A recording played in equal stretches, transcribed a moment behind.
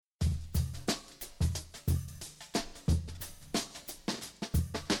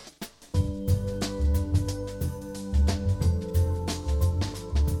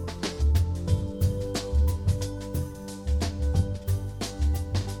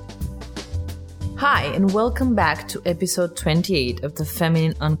Hi, and welcome back to episode 28 of the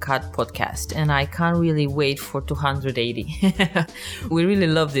Feminine Uncut podcast. And I can't really wait for 280. We really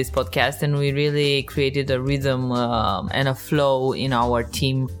love this podcast, and we really created a rhythm and a flow in our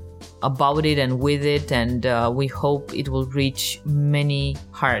team about it and with it. And we hope it will reach many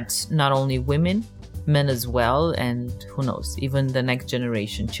hearts, not only women, men as well, and who knows, even the next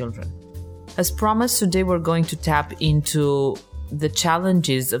generation children. As promised, today we're going to tap into the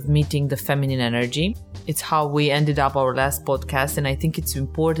challenges of meeting the feminine energy. It's how we ended up our last podcast, and I think it's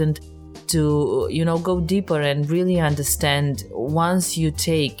important to, go deeper and really understand once you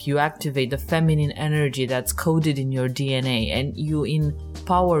activate the feminine energy that's coded in your DNA and you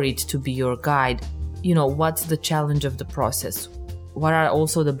empower it to be your guide. What's the challenge of the process? What are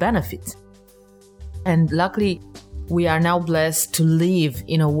also the benefits? And luckily, we are now blessed to live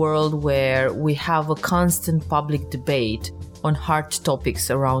in a world where we have a constant public debate on hard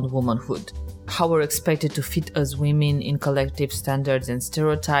topics around womanhood, how we're expected to fit as women in collective standards and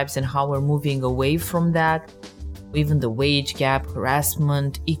stereotypes, and how we're moving away from that, even the wage gap,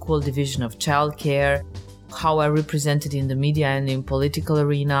 harassment, equal division of childcare, how we're represented in the media and in political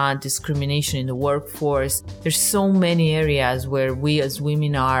arena, discrimination in the workforce. There's so many areas where we as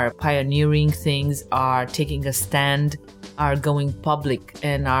women are pioneering things, are taking a stand, are going public,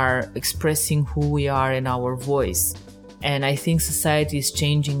 and are expressing who we are and our voice. And I think society is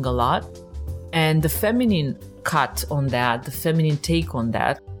changing a lot. And the feminine cut on that, the feminine take on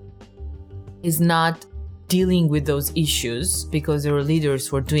that, is not dealing with those issues, because there are leaders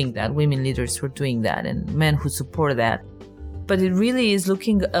who are doing that, women leaders who are doing that, and men who support that. But it really is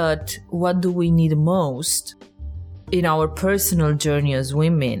looking at what do we need most in our personal journey as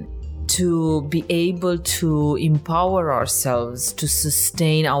women to be able to empower ourselves, to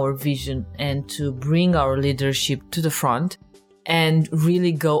sustain our vision, and to bring our leadership to the front, and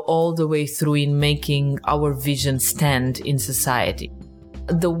really go all the way through in making our vision stand in society.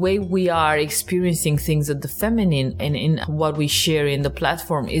 The way we are experiencing things at the feminine and in what we share in the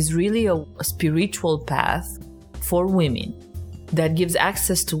platform is really a spiritual path for women that gives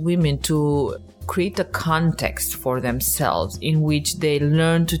access to women to create a context for themselves in which they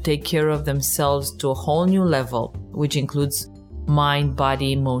learn to take care of themselves to a whole new level, which includes mind,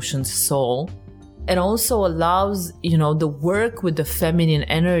 body, emotions, soul, and also allows, the work with the feminine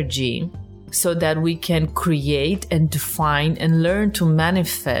energy so that we can create and define and learn to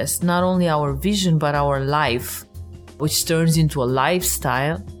manifest not only our vision, but our life, which turns into a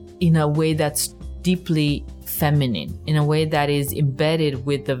lifestyle in a way that's deeply feminine, in a way that is embedded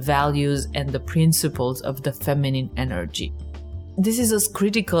with the values and the principles of the feminine energy. This is as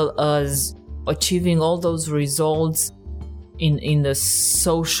critical as achieving all those results in the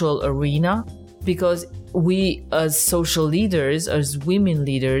social arena, because we as social leaders, as women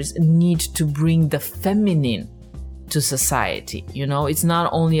leaders, need to bring the feminine to society. It's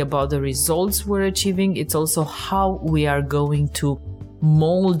not only about the results we're achieving, it's also how we are going to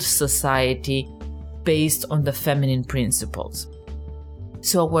mold society based on the feminine principles.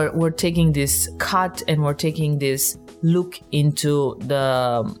 So we're taking this cut and we're taking this look into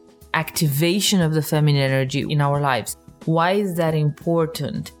the activation of the feminine energy in our lives. Why is that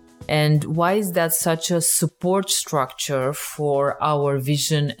important? And why is that such a support structure for our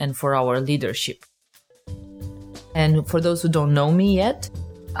vision and for our leadership? And for those who don't know me yet,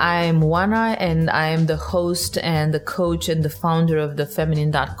 I'm Wana, and I am the host and the coach and the founder of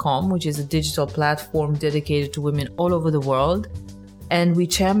thefeminine.com, which is a digital platform dedicated to women all over the world. And we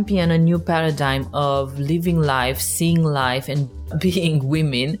champion a new paradigm of living life, seeing life, and being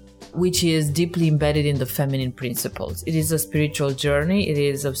women, which is deeply embedded in the feminine principles. It is a spiritual journey, it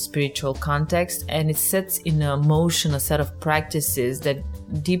is a spiritual context, and it sets in motion a set of practices that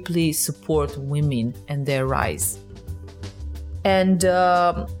deeply support women and their rise. And,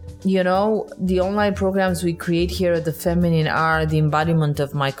 the online programs we create here at The Feminine are the embodiment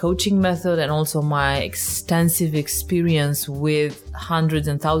of my coaching method and also my extensive experience with hundreds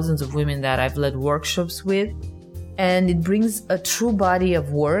and thousands of women that I've led workshops with. And it brings a true body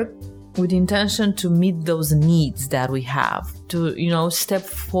of work with intention to meet those needs that we have, to, step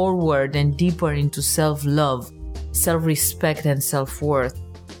forward and deeper into self-love, self-respect, and self-worth.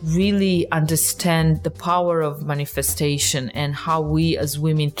 Really understand the power of manifestation and how we as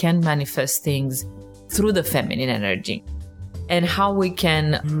women can manifest things through the feminine energy, and how we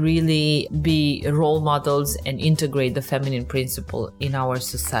can really be role models and integrate the feminine principle in our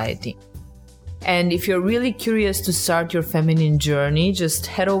society. And if you're really curious to start your feminine journey, just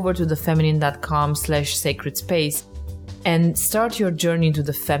head over to thefeminine.com/sacred space and start your journey to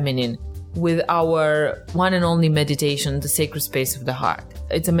the feminine. with our one and only meditation, the sacred space of the heart.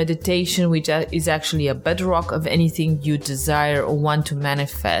 It's a meditation which is actually a bedrock of anything you desire or want to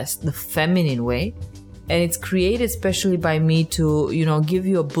manifest the feminine way. And it's created especially by me to, give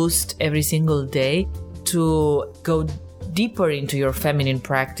you a boost every single day to go deeper into your feminine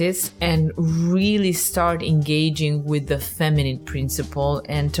practice and really start engaging with the feminine principle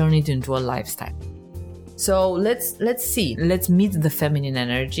and turn it into a lifestyle. So let's meet the feminine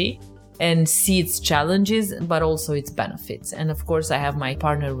energy and see its challenges, but also its benefits. And of course, I have my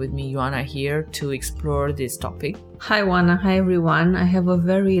partner with me, Ioana, here to explore this topic. Hi, Ioana. Hi, everyone. I have a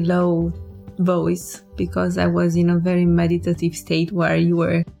very low voice because I was in a very meditative state where you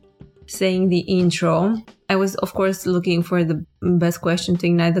were saying the intro. I was, of course, looking for the best question to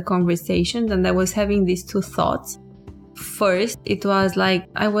ignite the conversation, and I was having these two thoughts. First, it was like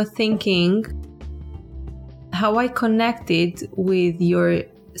I was thinking how I connected with your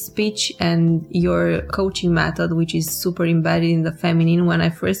speech and your coaching method, which is super embedded in the feminine, when I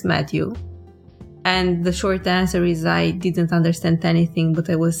first met you. And the short answer is I didn't understand anything, but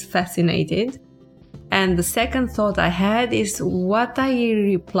I was fascinated. And the second thought I had is what I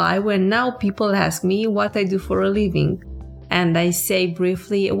reply when now people ask me what I do for a living. And I say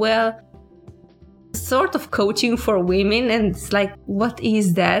briefly, well, sort of coaching for women. And it's like, what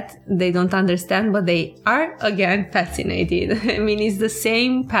is that? They don't understand, but they are, again, fascinated. I mean, it's the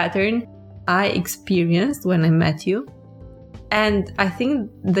same pattern I experienced when I met you. And I think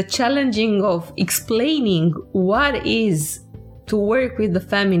the challenging of explaining what is to work with the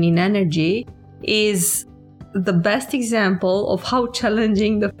feminine energy is the best example of how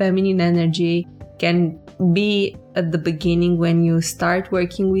challenging the feminine energy can be at the beginning when you start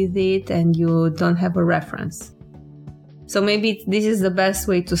working with it and you don't have a reference. So maybe this is the best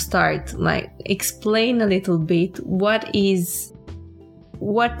way to start, like explain a little bit what is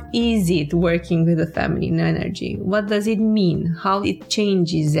it working with the feminine energy? What does it mean? How it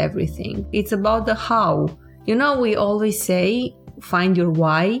changes everything? It's about the how. We always say, find your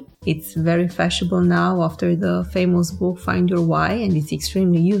why. It's very fashionable now after the famous book, Find Your Why, and it's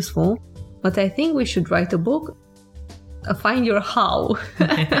extremely useful. But I think we should write a book, Find Your How.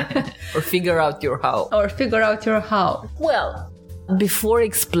 Or figure out your how. Well, before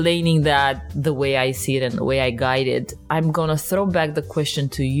explaining that the way I see it and the way I guide it, I'm going to throw back the question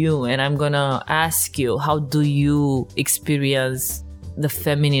to you and I'm going to ask you, how do you experience the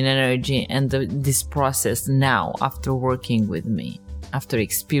feminine energy and this process now after working with me, after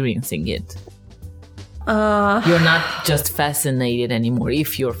experiencing it? You're not just fascinated anymore.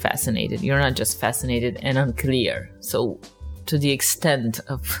 If you're fascinated, you're not just fascinated and unclear. So to the extent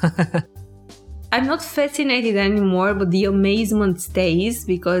of... I'm not fascinated anymore, but the amazement stays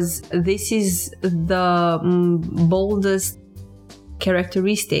because this is the boldest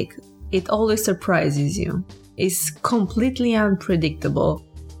characteristic. It always surprises you. It's completely unpredictable.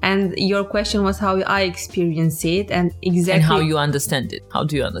 And your question was how I experience it and exactly... And how you understand it. How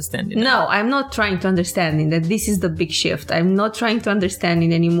do you understand it? No, I'm not trying to understand it. That this is the big shift. I'm not trying to understand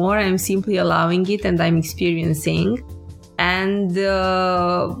it anymore. I'm simply allowing it and I'm experiencing. And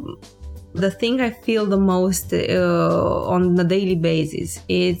the thing I feel the most on a daily basis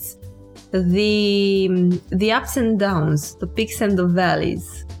is the ups and downs, the peaks and the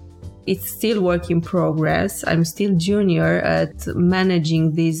valleys. It's still work in progress. I'm still junior at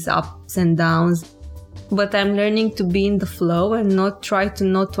managing these ups and downs, but I'm learning to be in the flow and not try to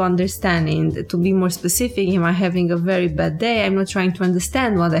not to understand it. To be more specific, am I having a very bad day? I'm not trying to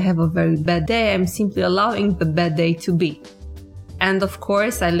understand why I have a very bad day. I'm simply allowing the bad day to be. And of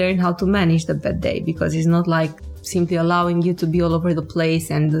course, I learned how to manage the bad day because it's not like simply allowing you to be all over the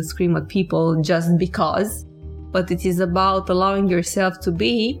place and scream at people just because, but it is about allowing yourself to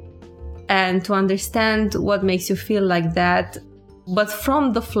be and to understand what makes you feel like that, but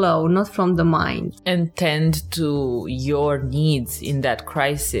from the flow, not from the mind. And tend to your needs in that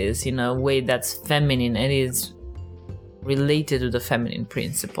crisis in a way that's feminine and is related to the feminine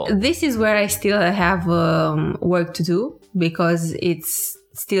principle. This is where I still have work to do because it's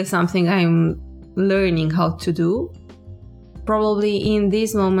still something I'm learning how to do. Probably in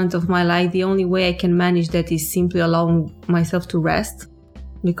this moment of my life, the only way I can manage that is simply allowing myself to rest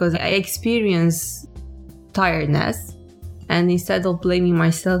because I experience tiredness. And instead of blaming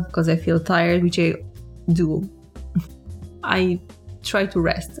myself because I feel tired, which I do, I try to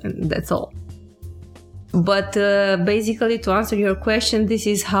rest and that's all. But basically, to answer your question, this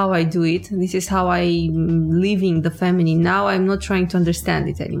is how I do it. This is how I'm living the feminine now. I'm not trying to understand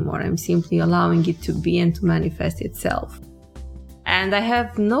it anymore. I'm simply allowing it to be and to manifest itself. And I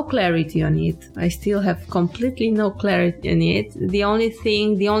have no clarity on it. I still have completely no clarity on it. The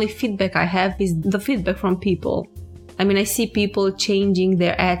only feedback I have is the feedback from people. I mean, I see people changing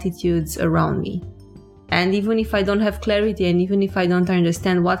their attitudes around me. And even if I don't have clarity and even if I don't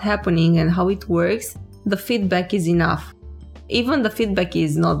understand what's happening and how it works, the feedback is enough. Even the feedback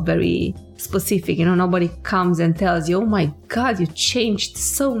is not very specific. Nobody comes and tells you, oh my God, you changed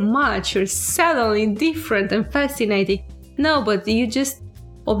so much. You're suddenly different and fascinating. No, but you just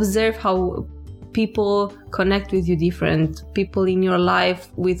observe how people connect with you different. People in your life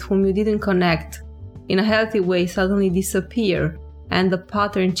with whom you didn't connect in a healthy way suddenly disappear, and the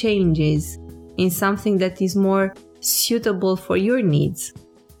pattern changes in something that is more suitable for your needs,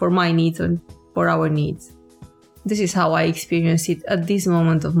 for my needs and for our needs. This is how I experience it at this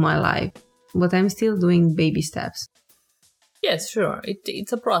moment of my life, but I'm still doing baby steps. Yes, sure.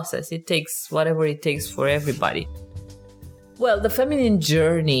 It's a process. It takes whatever it takes for everybody. Well, the feminine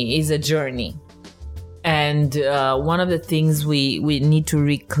journey is a journey. And one of the things we need to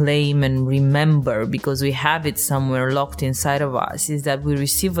reclaim and remember, because we have it somewhere locked inside of us, is that we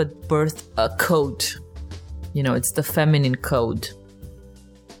receive at birth a code. It's the feminine code.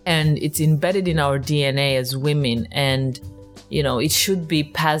 And it's embedded in our DNA as women. And, it should be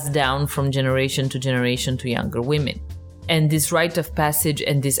passed down from generation to younger women. And this rite of passage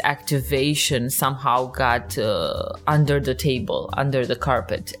and this activation somehow got under the table, under the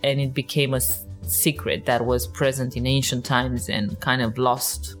carpet, and it became a secret that was present in ancient times and kind of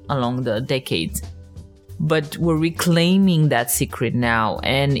lost along the decades. But we're reclaiming that secret now,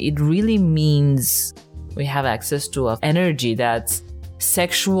 and it really means we have access to an energy that's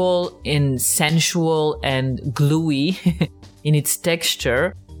sexual and sensual and gluey in its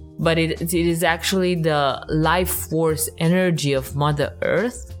texture. But it is actually the life force energy of Mother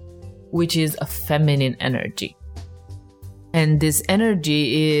Earth, which is a feminine energy. And this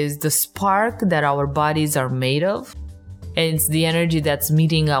energy is the spark that our bodies are made of. And it's the energy that's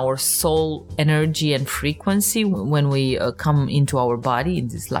meeting our soul energy and frequency when we come into our body in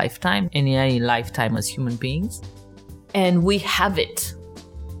this lifetime, and in any lifetime as human beings. And we have it.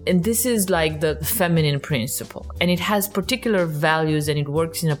 And this is like the feminine principle. And it has particular values and it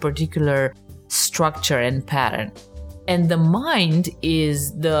works in a particular structure and pattern. And the mind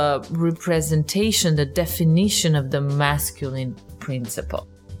is the representation, the definition of the masculine principle.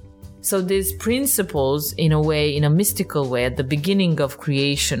 So these principles, in a way, in a mystical way, at the beginning of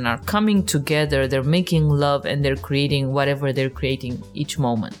creation are coming together, they're making love, and they're creating whatever they're creating each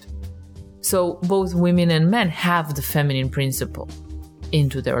moment. So both women and men have the feminine principle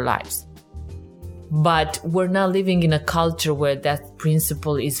into their lives. But we're now living in a culture where that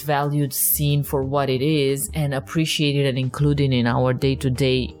principle is valued, seen for what it is, and appreciated and included in our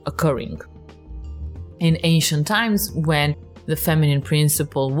day-to-day occurring. In ancient times, when the feminine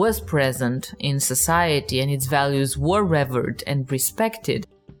principle was present in society and its values were revered and respected,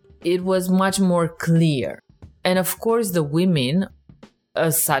 it was much more clear. And of course, the women,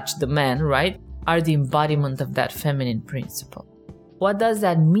 as such the men, right, are the embodiment of that feminine principle. What does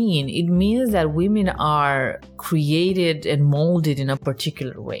that mean? It means that women are created and molded in a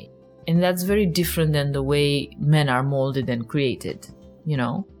particular way. And that's very different than the way men are molded and created,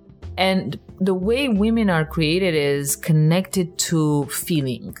 And the way women are created is connected to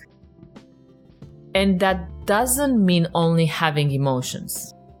feeling. And that doesn't mean only having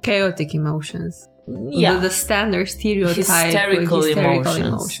emotions. Chaotic emotions. Yeah. The standard stereotype. Hysterical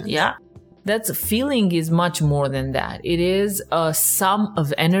emotions. Yeah. That's feeling is much more than that. It is a sum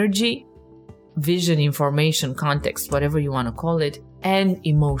of energy, vision, information, context, whatever you want to call it, and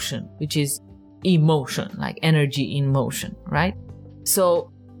emotion, which is emotion, like energy in motion, right?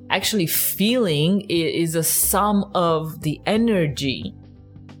 So actually feeling is a sum of the energy,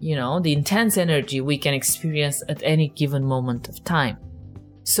 the intense energy we can experience at any given moment of time.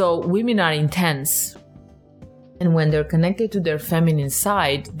 So women are intense. And when they're connected to their feminine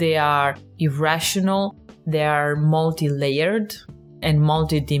side, they are irrational, they are multi-layered and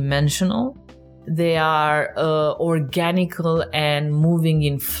multidimensional. They are organical and moving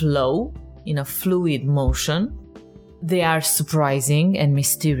in flow, in a fluid motion. They are surprising and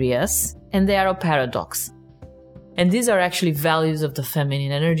mysterious, and they are a paradox. And these are actually values of the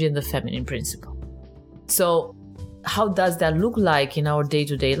feminine energy and the feminine principle. So how does that look like in our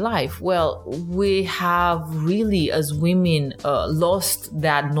day-to-day life? Well, we have really, as women, lost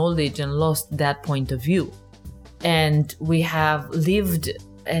that knowledge and lost that point of view. And we have lived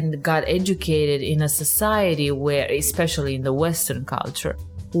and got educated in a society where, especially in the Western culture,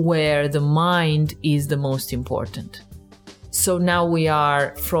 where the mind is the most important. So now we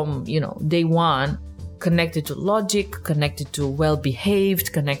are from, day one, connected to logic, connected to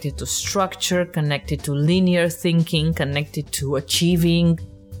well-behaved, connected to structure, connected to linear thinking, connected to achieving,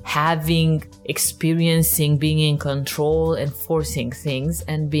 having, experiencing, being in control, enforcing things,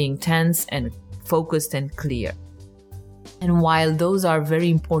 and being tense and focused and clear. And while those are very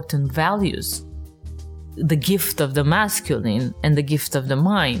important values, the gift of the masculine and the gift of the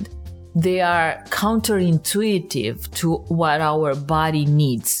mind, they are counterintuitive to what our body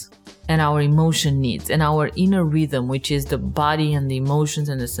needs and our emotion needs and our inner rhythm, which is the body and the emotions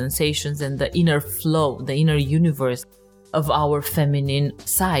and the sensations and the inner flow, the inner universe of our feminine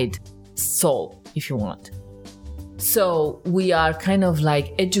side, soul, if you want. So we are kind of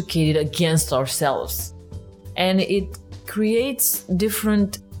like educated against ourselves, and it creates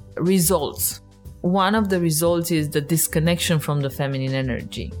different results. One of the results is the disconnection from the feminine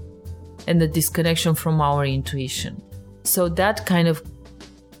energy and the disconnection from our intuition. So that kind of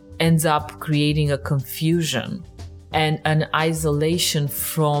ends up creating a confusion and an isolation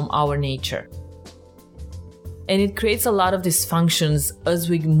from our nature. And it creates a lot of dysfunctions as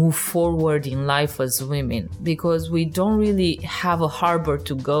we move forward in life as women, because we don't really have a harbor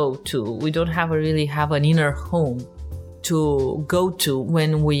to go to. We don't really have an inner home to go to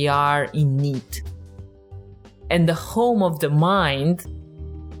when we are in need. And the home of the mind,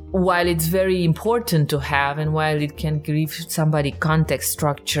 while it's very important to have, and while it can give somebody context,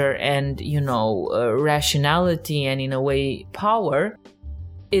 structure, and, rationality, and in a way power,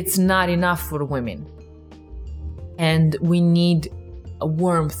 it's not enough for women. And we need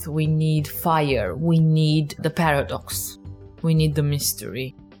warmth, we need fire, we need the paradox, we need the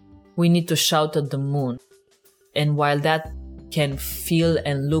mystery, we need to shout at the moon. And while that can feel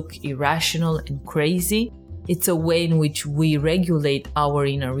and look irrational and crazy, it's a way in which we regulate our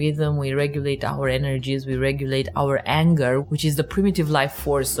inner rhythm, we regulate our energies, we regulate our anger, which is the primitive life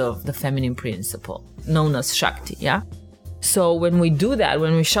force of the feminine principle, known as Shakti, yeah? So when we do that,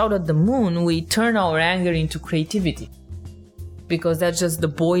 when we shout at the moon, we turn our anger into creativity. Because that's just the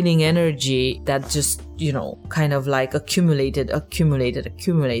boiling energy that just, kind of like accumulated.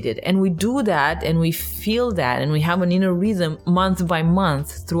 And we do that and we feel that and we have an inner rhythm month by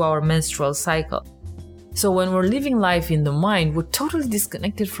month through our menstrual cycle. So when we're living life in the mind, we're totally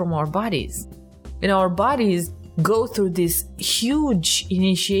disconnected from our bodies. And our bodies go through this huge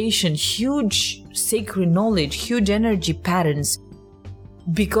initiation, huge sacred knowledge, huge energy patterns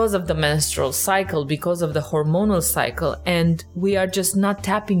because of the menstrual cycle, because of the hormonal cycle. And we are just not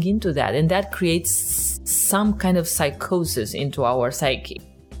tapping into that. And that creates some kind of psychosis into our psyche.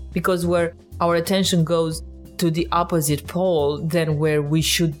 Because where our attention goes to the opposite pole than where we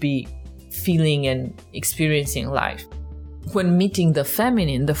should be feeling and experiencing life. When meeting the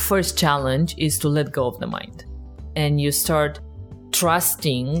feminine, the first challenge is to let go of the mind. And you start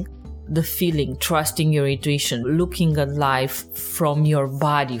trusting the feeling, trusting your intuition, looking at life from your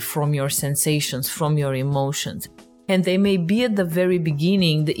body, from your sensations, from your emotions. And they may be at the very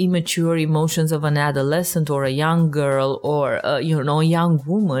beginning the immature emotions of an adolescent or a young girl or a young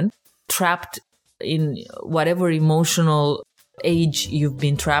woman trapped in whatever emotional age you've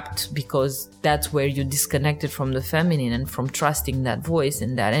been trapped, because that's where you disconnected from the feminine and from trusting that voice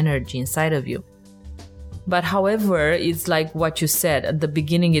and that energy inside of you. But however, it's like what you said, at the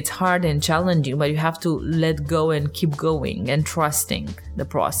beginning it's hard and challenging, but you have to let go and keep going and trusting the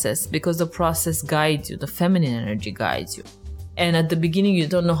process, because the process guides you, the feminine energy guides you. And at the beginning you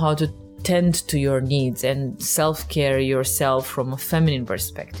don't know how to tend to your needs and self-care yourself from a feminine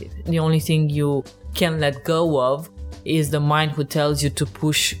perspective. The only thing you can let go of is the mind who tells you to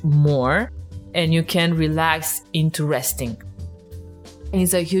push more, and you can relax into resting. And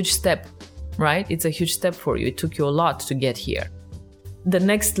it's a huge step, right? It's a huge step for you. It took you a lot to get here. The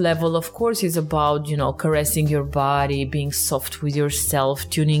next level, of course, is about, caressing your body, being soft with yourself,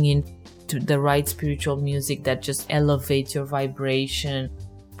 tuning in to the right spiritual music that just elevates your vibration,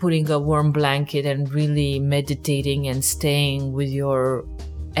 putting a warm blanket and really meditating and staying with your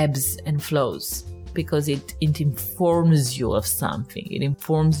ebbs and flows. Because it informs you of something. It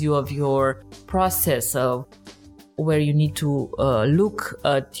informs you of your process of where you need to look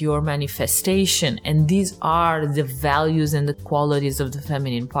at your manifestation. And these are the values and the qualities of the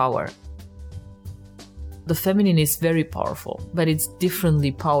feminine power. The feminine is very powerful, but it's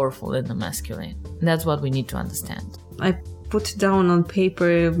differently powerful than the masculine. And that's what we need to understand. I put down on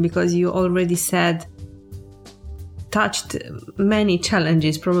paper, because you already said touched many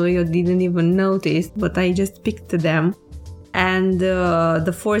challenges, probably you didn't even notice, but I just picked them. And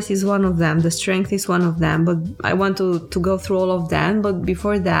the force is one of them, the strength is one of them, but I want to go through all of them. But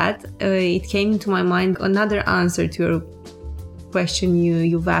before that, it came into my mind another answer to your question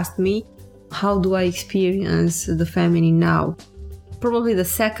you've asked me, how do I experience the feminine now? Probably the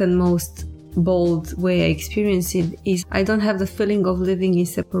second most bold way I experience it is I don't have the feeling of living in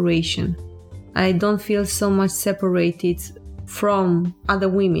separation. I don't feel so much separated from other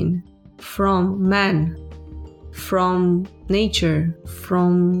women, from men, from nature,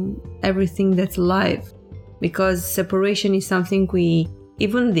 from everything that's alive. Because separation is something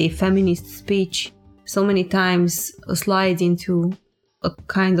even the feminist speech so many times slides into a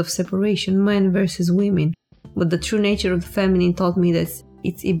kind of separation, men versus women. But the true nature of the feminine taught me that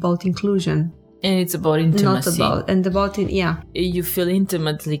it's about inclusion. And it's about intimacy. You feel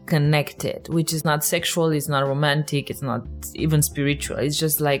intimately connected, which is not sexual, it's not romantic, it's not even spiritual. It's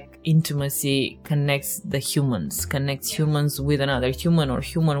just like intimacy connects humans with another human or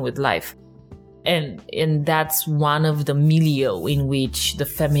human with life. And that's one of the milieu in which the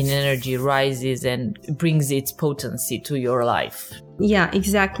feminine energy rises and brings its potency to your life. Yeah,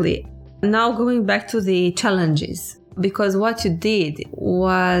 exactly. Now going back to the challenges, because what you did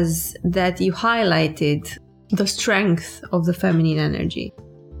was that you highlighted the strength of the feminine energy.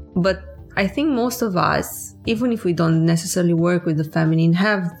 But I think most of us, even if we don't necessarily work with the feminine,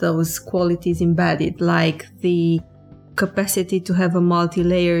 have those qualities embedded, like the capacity to have a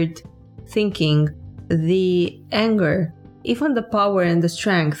multi-layered thinking, the anger, even the power and the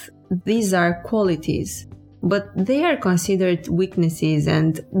strength. These are qualities, but they are considered weaknesses,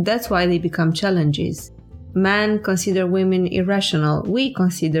 and that's why they become challenges. Men consider women irrational. We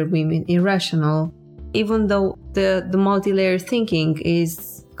consider women irrational, even though the multi-layered thinking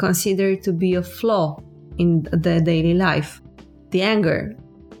is considered to be a flaw in the daily life. The anger,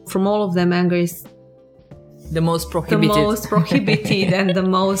 from all of them, anger is the most prohibited and the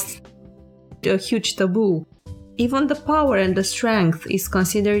most a huge taboo. Even the power and the strength is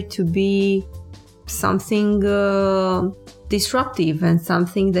considered to be something disruptive and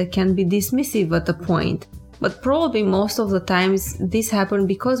something that can be dismissive at a point. But probably most of the times this happens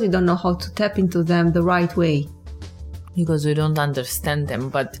because we don't know how to tap into them the right way. Because we don't understand them.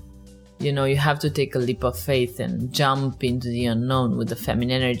 But, you have to take a leap of faith and jump into the unknown with the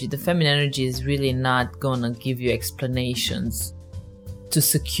feminine energy. The feminine energy is really not going to give you explanations to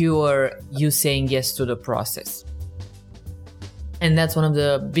secure you saying yes to the process. And that's one of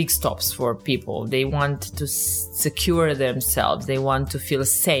the big stops for people. They want to secure themselves. They want to feel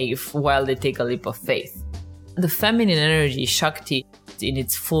safe while they take a leap of faith. The feminine energy, Shakti, in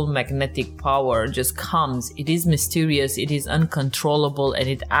its full magnetic power, just comes. It is mysterious, it is uncontrollable, and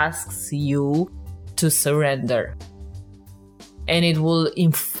it asks you to surrender. And it will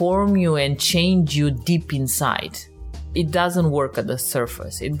inform you and change you deep inside. It doesn't work at the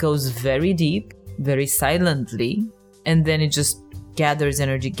surface. It goes very deep, very silently, and then it just gathers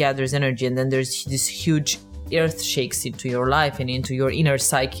energy, and then there's this huge earth shakes into your life and into your inner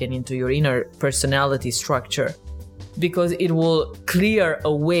psyche and into your inner personality structure, because it will clear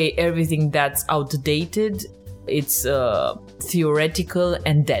away everything that's outdated, it's theoretical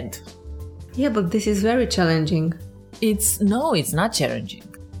and dead. Yeah, but this is very challenging. It's not challenging.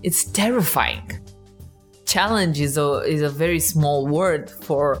 It's terrifying. Challenge is a very small word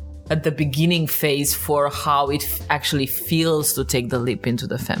for at the beginning phase for how it actually feels to take the leap into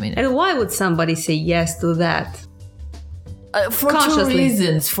the feminine. And why would somebody say yes to that? For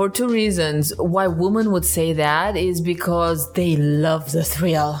two reasons. Why women would say that is because they love the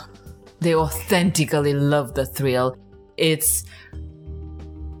thrill. They authentically love the thrill. Excuse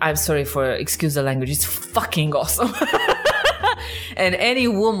the language, it's fucking awesome. And any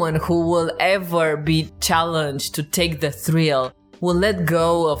woman who will ever be challenged to take the thrill will let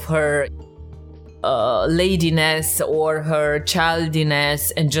go of her ladiness or her childiness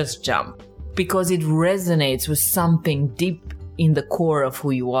and just jump, because it resonates with something deep in the core of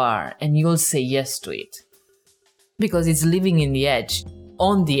who you are, and you'll say yes to it because it's living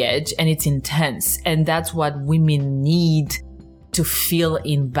on the edge, and it's intense. And that's what women need to feel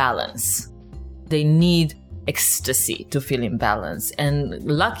in balance. They need ecstasy to feel in balance, and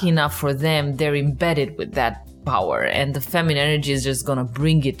lucky enough for them, they're embedded with that power, and the feminine energy is just gonna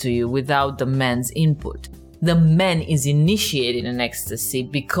bring it to you without the man's input. The man is initiated in ecstasy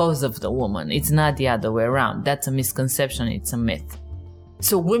because of the woman. It's not the other way around. That's a misconception. It's a myth.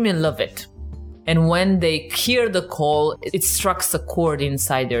 So women love it. And when they hear the call, it strikes a chord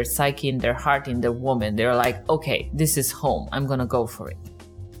inside their psyche, in their heart, in their woman. They're like, okay, this is home. I'm gonna go for it.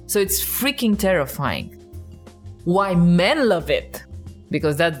 So it's freaking terrifying. Why men love it?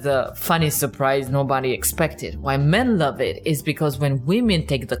 Because that's the funny surprise nobody expected. Why men love it is because when women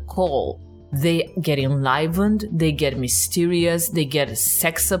take the call, they get enlivened, they get mysterious, they get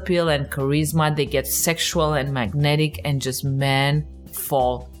sex appeal and charisma, they get sexual and magnetic, and just men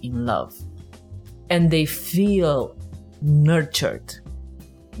fall in love. and they feel nurtured.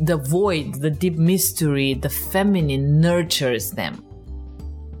 The void, the deep mystery, the feminine nurtures them.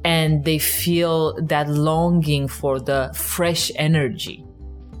 And they feel that longing for the fresh energy.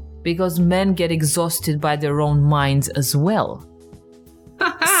 Because men get exhausted by their own minds as well.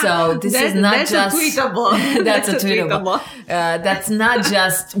 So this is not just... tweetable. That's a tweetable. That's not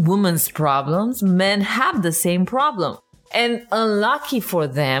just women's problems. Men have the same problem. And unlucky for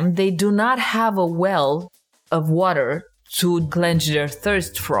them, they do not have a well of water to quench their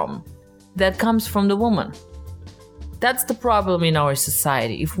thirst from. That comes from the woman. That's the problem in our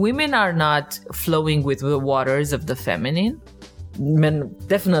society. If women are not flowing with the waters of the feminine, men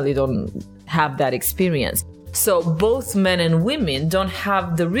definitely don't have that experience. So both men and women don't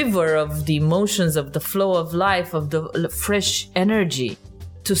have the river of the emotions, of the flow of life, of the fresh energy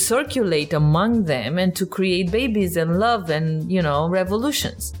to circulate among them and to create babies and love and,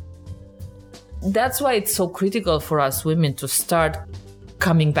 revolutions. That's why it's so critical for us women to start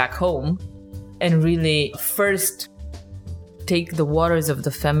coming back home and really first take the waters of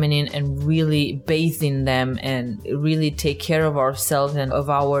the feminine and really bathe in them and really take care of ourselves and of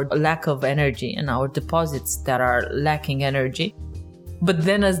our lack of energy and our deposits that are lacking energy. But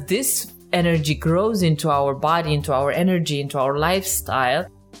then as this energy grows into our body, into our energy, into our lifestyle,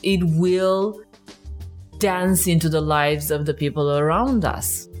 it will dance into the lives of the people around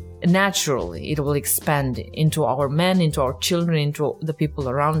us. Naturally, it will expand into our men, into our children, into the people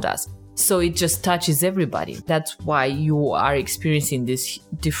around us. So it just touches everybody. That's why you are experiencing this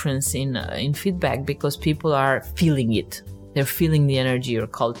difference in feedback, because people are feeling it. They're feeling the energy you're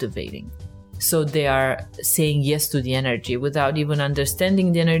cultivating. So they are saying yes to the energy without even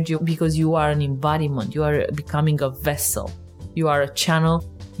understanding the energy, because you are an embodiment. You are becoming a vessel. You are a channel.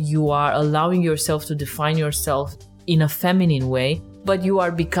 You are allowing yourself to define yourself in a feminine way, but you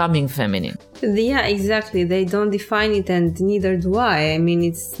are becoming feminine. Yeah, exactly. They don't define it, and neither do I. I mean,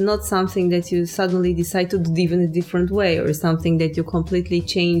 it's not something that you suddenly decide to do in a different way, or something that you completely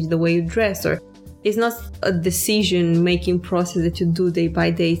change the way you dress, or it's not a decision-making process that you do day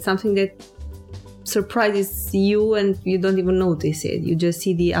by day. It's something that surprises you and you don't even notice it. You just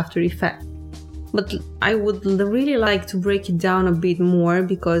see the after effect. But I would really like to break it down a bit more,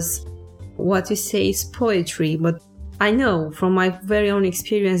 because what you say is poetry, but I know from my very own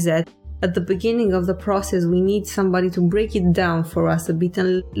experience that at the beginning of the process, we need somebody to break it down for us a bit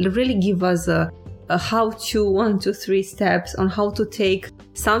and really give us a how-to 1, 2, 3 steps on how to take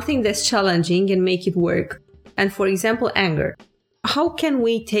something that's challenging and make it work. And for example, anger. How can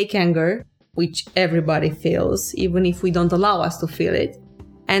we take anger, which everybody feels, even if we don't allow us to feel it,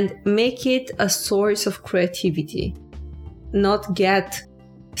 and make it a source of creativity? Not get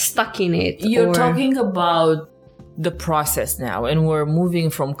stuck in it. You're talking about the process now, and we're moving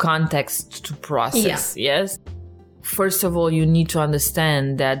from context to process. Yes. First of all, you need to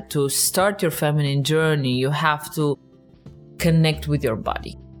understand that to start your feminine journey, you have to connect with your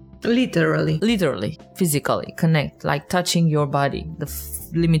body. Literally, physically connect, like touching your body, the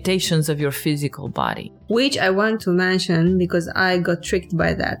limitations of your physical body. Which I want to mention, because I got tricked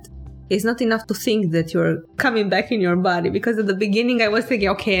by that. It's not enough to think that you're coming back in your body, because at the beginning I was thinking,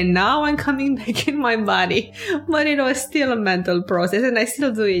 okay, now I'm coming back in my body. But it was still a mental process, and I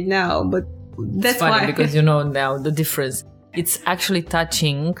still do it now. But that's funny, because you know now the difference. It's actually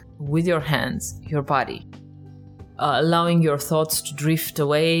touching with your hands, your body. Allowing your thoughts to drift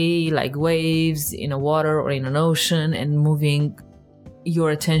away like waves in a water or in an ocean, and moving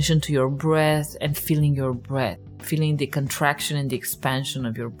your attention to your breath and feeling your breath. Feeling the contraction and the expansion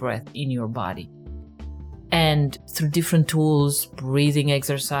of your breath in your body. And through different tools, breathing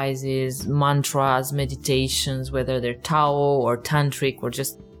exercises, mantras, meditations, whether they're Tao or Tantric or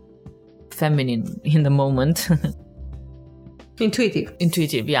just feminine in the moment.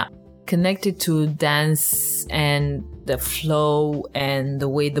 Intuitive, yeah. Connected to dance and the flow and the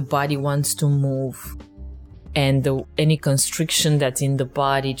way the body wants to move. And any constriction that's in the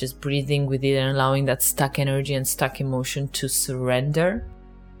body, just breathing with it and allowing that stuck energy and stuck emotion to surrender.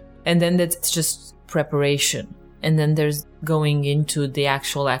 And then that's just preparation. And then there's going into the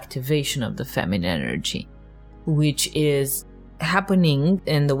actual activation of the feminine energy, which is happening.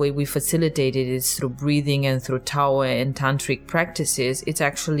 And the way we facilitate it is through breathing and through Tao and Tantric practices. It's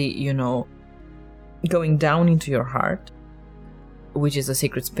actually, going down into your heart, which is a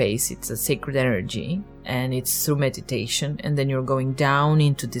sacred space. It's a sacred energy, and it's through meditation. And then you're going down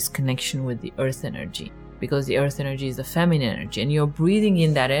into this connection with the earth energy, because the earth energy is the feminine energy, and you're breathing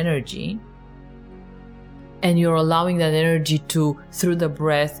in that energy, and you're allowing that energy to, through the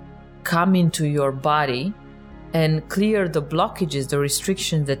breath, come into your body and clear the blockages, the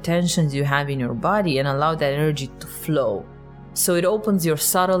restrictions, the tensions you have in your body, and allow that energy to flow. So it opens your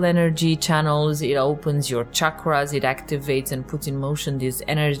subtle energy channels, it opens your chakras, it activates and puts in motion these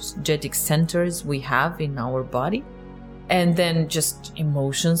energetic centers we have in our body. And then just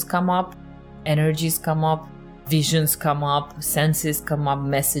emotions come up, energies come up, visions come up, senses come up,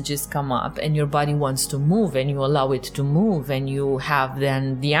 messages come up, and your body wants to move, and you allow it to move, and you have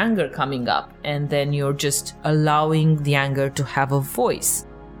then the anger coming up, and then you're just allowing the anger to have a voice,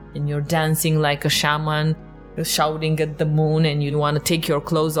 and you're dancing like a shaman, shouting at the moon, and you want to take your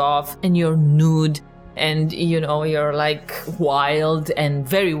clothes off, and you're nude, and you're like wild and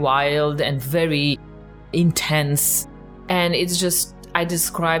very intense. And it's just, I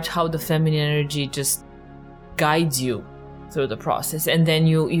described how the feminine energy just guides you through the process, and then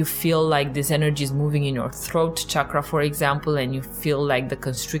you feel like this energy is moving in your throat chakra, for example, and you feel like the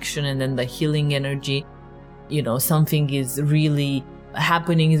constriction and then the healing energy, something is really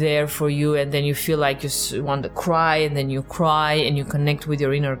happening there for you, and then you feel like you want to cry, and then you cry, and you connect with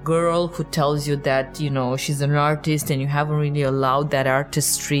your inner girl who tells you that she's an artist and you haven't really allowed that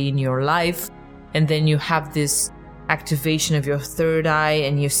artistry in your life. And then you have this activation of your third eye,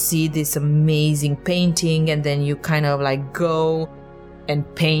 and you see this amazing painting, and then you kind of like go and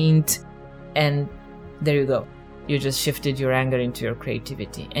paint, and there you go. You just shifted your anger into your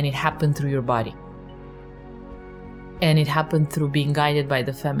creativity, and it happened through your body. And it happened through being guided by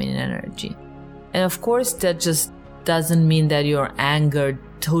the feminine energy. And of course, that just doesn't mean that your anger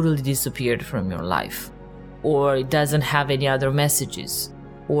totally disappeared from your life, or it doesn't have any other messages,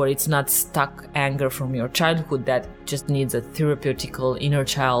 or it's not stuck anger from your childhood that just needs a therapeutical inner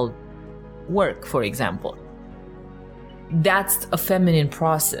child work, for example. That's a feminine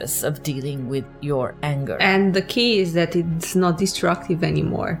process of dealing with your anger. And the key is that it's not destructive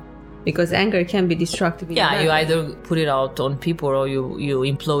anymore. Because anger can be destructive. You either put it out on people or you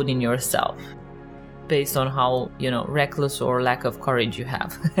implode in yourself based on how, reckless or lack of courage you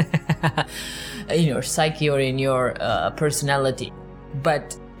have in your psyche or in your personality.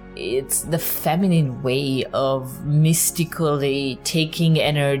 But it's the feminine way of mystically taking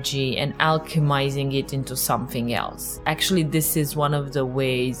energy and alchemizing it into something else. Actually, this is one of the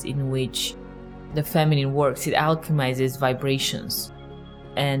ways in which the feminine works. It alchemizes vibrations.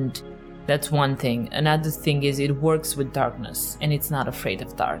 And that's one thing. Another thing is it works with darkness, and it's not afraid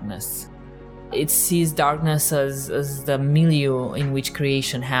of darkness. It sees darkness as the milieu in which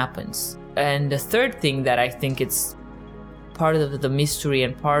creation happens. And the third thing that I think it's part of the mystery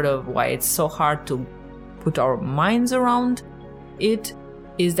and part of why it's so hard to put our minds around it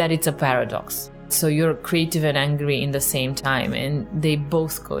is that it's a paradox. So you're creative and angry in the same time, and they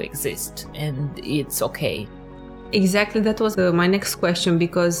both coexist, and it's okay. Exactly, that was my next question,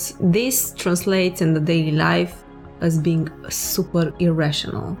 because this translates in the daily life as being super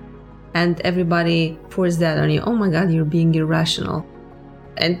irrational. And everybody pours that on you. Oh my God, you're being irrational.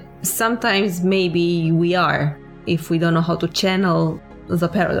 And sometimes maybe we are, if we don't know how to channel the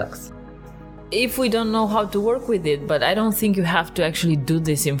paradox. If we don't know how to work with it, but I don't think you have to actually do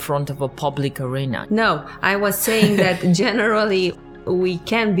this in front of a public arena. No, I was saying that generally we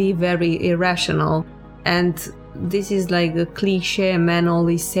can be very irrational, and this is like a cliche men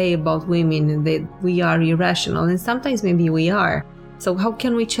always say about women, that we are irrational, and sometimes maybe we are. So how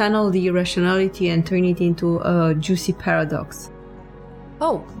can we channel the irrationality and turn it into a juicy paradox?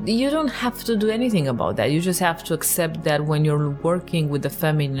 Oh, you don't have to do anything about that. You just have to accept that when you're working with the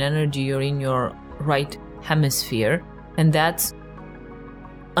feminine energy, you're in your right hemisphere, and that's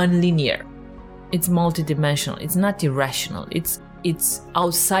unlinear. It's multidimensional. It's not irrational. It's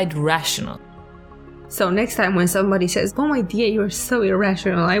outside rational. So next time when somebody says, "Oh my dear, you're so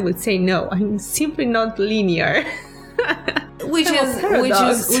irrational," I would say, "No, I'm simply not linear." which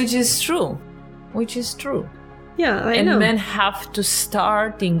is true. Yeah, I know. And men have to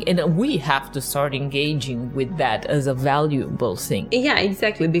start, and we have to start engaging with that as a valuable thing. Yeah,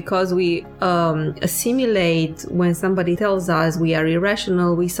 exactly. Because we assimilate when somebody tells us we are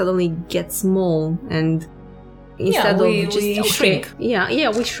irrational, we suddenly get small, and instead we just shrink. Yeah,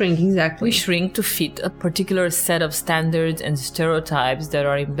 we shrink, exactly. We shrink to fit a particular set of standards and stereotypes that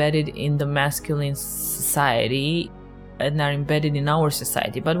are embedded in the masculine society and are embedded in our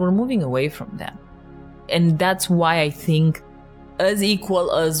society, but we're moving away from them. And that's why I think as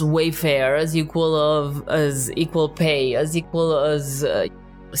equal as Wayfair, as equal pay, as equal as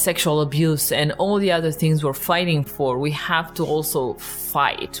sexual abuse and all the other things we're fighting for, we have to also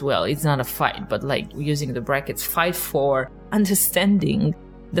fight. Well, it's not a fight, but like using the brackets, fight for understanding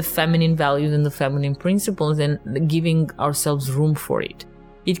the feminine values and the feminine principles and giving ourselves room for it.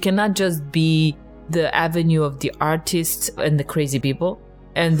 It cannot just be the avenue of the artists and the crazy people,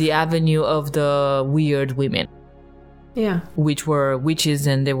 and the avenue of the weird women. Yeah. Which were witches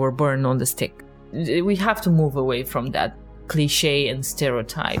and they were burned on the stake. We have to move away from that cliche and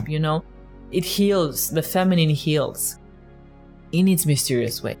stereotype, you know? It heals, the feminine heals in its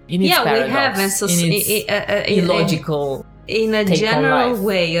mysterious way, in its paradox, we have in its illogical in a take general on life.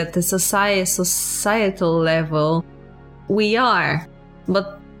 way, at the societal level, we are.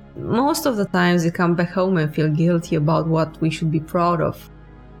 But most of the times we come back home and feel guilty about what we should be proud of.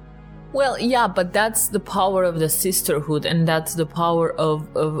 Well, yeah, but that's the power of the sisterhood, and that's the power of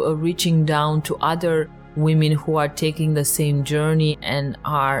reaching down to other women who are taking the same journey and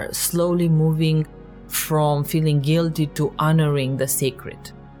are slowly moving from feeling guilty to honoring the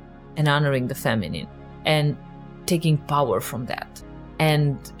sacred and honoring the feminine and taking power from that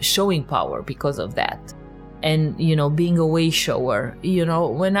and showing power because of that. And, you know, being a way shower. You know,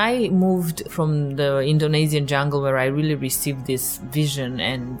 when I moved from the Indonesian jungle where I really received this vision,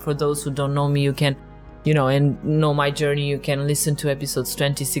 and for those who don't know me, you can, you know, and know my journey, you can listen to episodes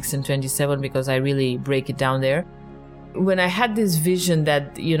 26 and 27 because I really break it down there. When I had this vision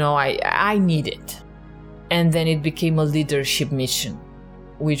that, you know, I need it. And then it became a leadership mission,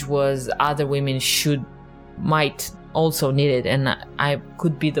 which was other women might also need it. And I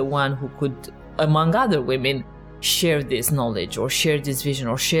could be the one who could, among other women, share this knowledge or share this vision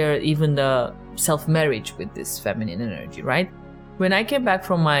or share even the self-marriage with this feminine energy, right? When I came back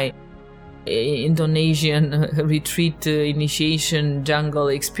from my Indonesian retreat initiation jungle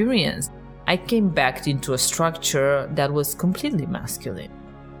experience, I came back into a structure that was completely masculine.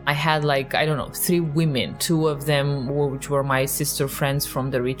 I had 3 women, 2 of them which were my sister friends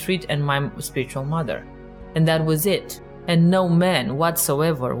from the retreat and my spiritual mother. And that was it. And no man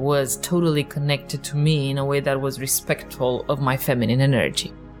whatsoever was totally connected to me in a way that was respectful of my feminine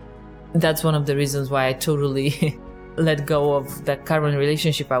energy. That's one of the reasons why I totally let go of the current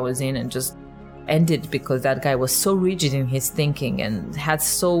relationship I was in and just ended, because that guy was so rigid in his thinking and had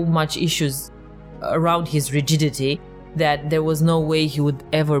so much issues around his rigidity that there was no way he would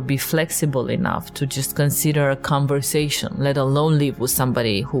ever be flexible enough to just consider a conversation, let alone live with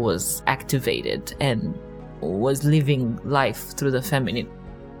somebody who was activated and was living life through the feminine.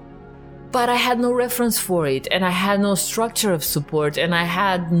 But I had no reference for it, and I had no structure of support, and I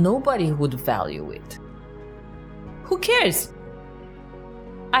had nobody who would value it. Who cares?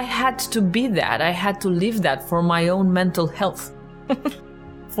 I had to be that. I had to live that for my own mental health,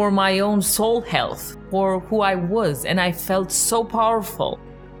 for my own soul health, for who I was. And I felt so powerful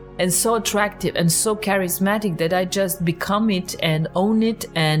and so attractive and so charismatic that I just become it and own it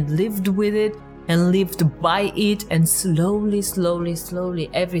and lived with it and lived by it, and slowly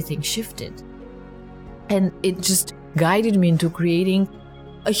everything shifted. And it just guided me into creating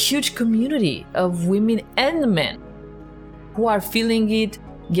a huge community of women and men who are feeling it,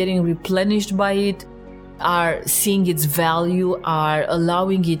 getting replenished by it, are seeing its value, are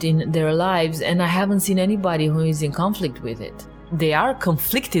allowing it in their lives. And I haven't seen anybody who is in conflict with it. They are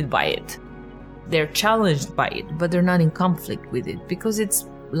conflicted by it. They're challenged by it, but they're not in conflict with it because it's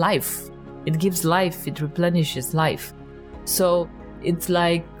life. It gives life, it replenishes life. So it's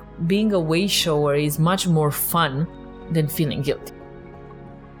like being a way shower is much more fun than feeling guilty.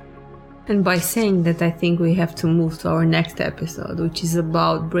 And by saying that, I think we have to move to our next episode, which is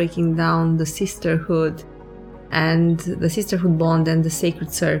about breaking down the sisterhood and the sisterhood bond and the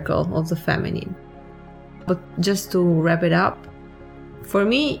sacred circle of the feminine. But just to wrap it up, for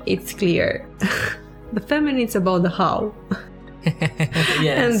me, it's clear. The feminine is about the how.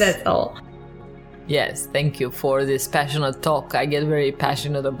 Yes. And that's all. Yes, thank you for this passionate talk. I get very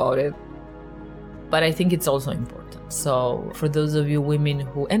passionate about it. But I think it's also important. So for those of you women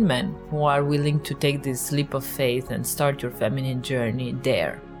and men who are willing to take this leap of faith and start your feminine journey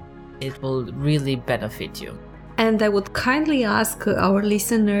there, it will really benefit you. And I would kindly ask our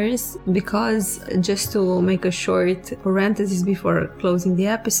listeners, because just to make a short parenthesis before closing the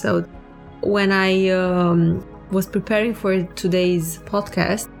episode, when I was preparing for today's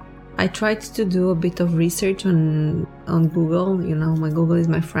podcast, I tried to do a bit of research on Google. You know, my Google is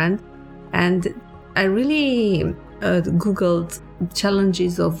my friend. And I really Googled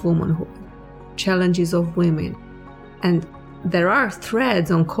challenges of womanhood, challenges of women. And there are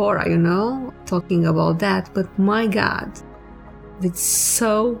threads on Quora, you know, talking about that. But my God, it's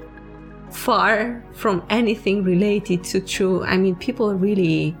so far from anything related to true. I mean, people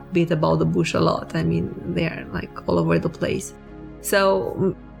really beat about the bush a lot. I mean, they're all over the place.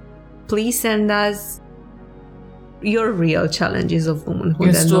 So please send us your real challenges of womanhood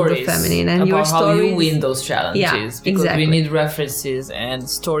Your and stories of the feminine, and about your how stories. you win those challenges. Yeah, because exactly. we need references and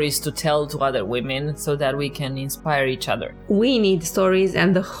stories to tell to other women so that we can inspire each other. We need stories,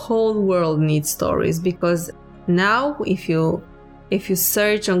 and the whole world needs stories, because now if you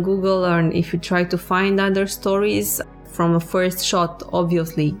search on Google or if you try to find other stories, from a first shot,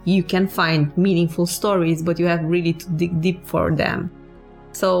 obviously you can find meaningful stories, but you have really to dig deep for them.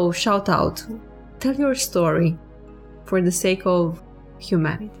 So shout out, tell your story for the sake of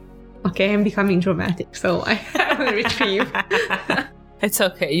humanity. Okay, I'm becoming dramatic, so I will retrieve. It's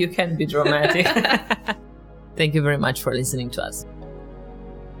okay, you can be dramatic. Thank you very much for listening to us.